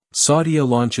Saudia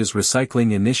launches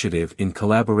recycling initiative in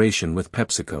collaboration with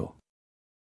PepsiCo.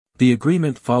 The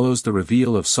agreement follows the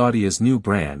reveal of Saudia's new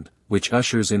brand, which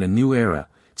ushers in a new era,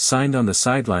 signed on the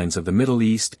sidelines of the Middle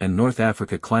East and North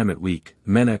Africa Climate Week,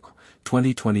 MENA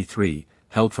 2023,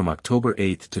 held from October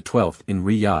 8 to 12 in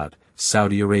Riyadh,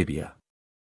 Saudi Arabia.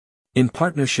 In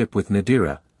partnership with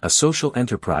Nadira, a social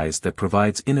enterprise that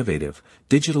provides innovative,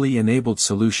 digitally enabled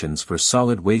solutions for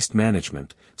solid waste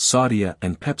management, Saudia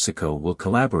and PepsiCo will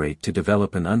collaborate to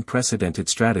develop an unprecedented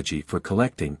strategy for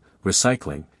collecting,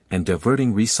 recycling, and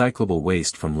diverting recyclable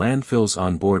waste from landfills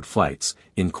on board flights,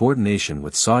 in coordination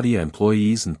with Saudia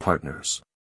employees and partners.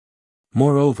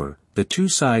 Moreover, the two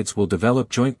sides will develop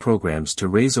joint programs to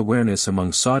raise awareness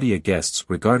among Saudia guests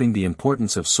regarding the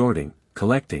importance of sorting,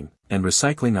 collecting, and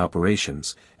recycling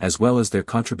operations, as well as their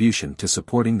contribution to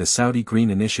supporting the Saudi Green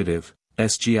Initiative,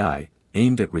 SGI,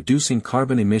 aimed at reducing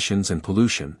carbon emissions and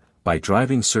pollution, by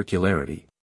driving circularity.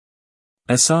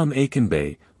 Assam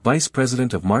Akinbey, Vice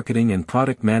President of Marketing and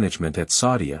Product Management at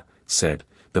Saudia, said,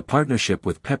 "The partnership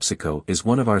with PepsiCo is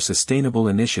one of our sustainable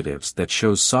initiatives that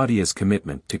shows Saudia's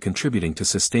commitment to contributing to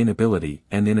sustainability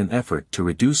and in an effort to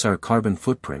reduce our carbon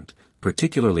footprint,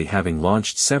 particularly having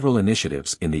launched several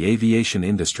initiatives in the aviation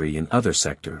industry and other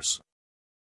sectors."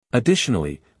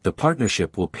 Additionally, the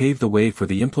partnership will pave the way for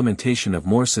the implementation of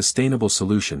more sustainable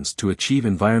solutions to achieve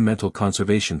environmental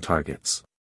conservation targets.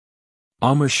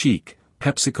 Amr Sheikh,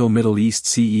 PepsiCo Middle East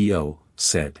CEO,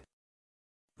 said,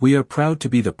 "We are proud to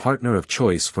be the partner of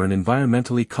choice for an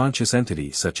environmentally conscious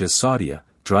entity such as Saudia,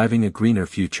 driving a greener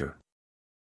future.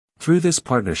 Through this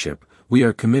partnership, we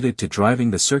are committed to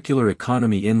driving the circular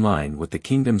economy in line with the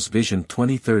Kingdom's Vision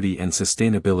 2030 and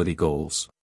sustainability goals."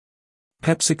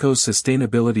 PepsiCo's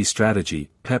sustainability strategy,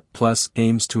 PEP+,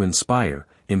 aims to inspire,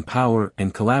 empower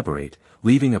and collaborate,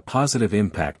 leaving a positive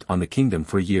impact on the Kingdom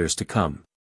for years to come.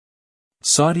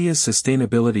 Saudia's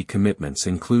sustainability commitments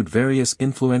include various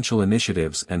influential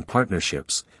initiatives and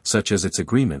partnerships, such as its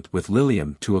agreement with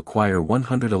Lilium to acquire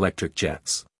 100 electric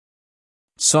jets.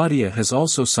 Saudia has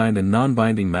also signed a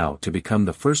non-binding MoU to become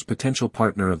the first potential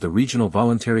partner of the Regional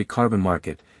Voluntary Carbon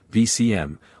Market,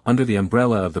 VCM, under the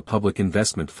umbrella of the Public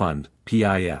Investment Fund,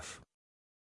 PIF.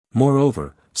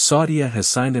 Moreover, Saudia has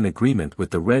signed an agreement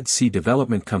with the Red Sea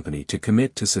Development Company to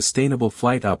commit to sustainable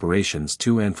flight operations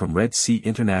to and from Red Sea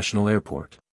International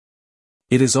Airport.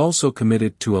 It is also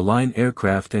committed to align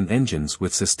aircraft and engines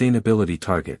with sustainability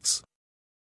targets.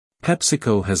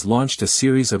 PepsiCo has launched a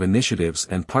series of initiatives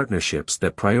and partnerships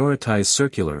that prioritize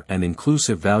circular and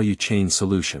inclusive value chain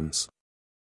solutions.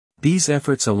 These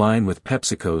efforts align with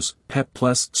PepsiCo's PEP+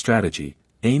 strategy,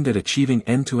 aimed at achieving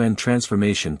end-to-end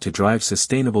transformation to drive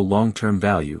sustainable long-term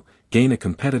value, gain a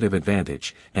competitive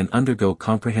advantage, and undergo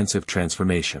comprehensive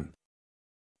transformation.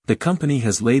 The company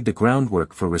has laid the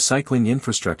groundwork for recycling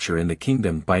infrastructure in the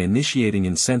Kingdom by initiating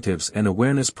incentives and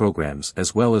awareness programs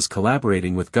as well as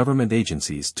collaborating with government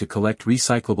agencies to collect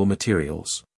recyclable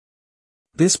materials.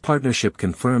 This partnership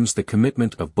confirms the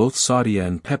commitment of both Saudia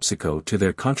and PepsiCo to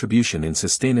their contribution in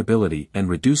sustainability and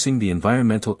reducing the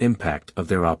environmental impact of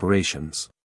their operations.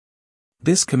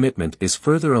 This commitment is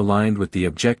further aligned with the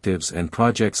objectives and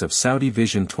projects of Saudi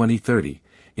Vision 2030,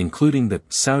 including the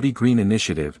Saudi Green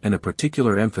Initiative and a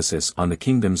particular emphasis on the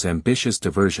Kingdom's ambitious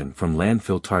diversion from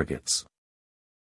landfill targets.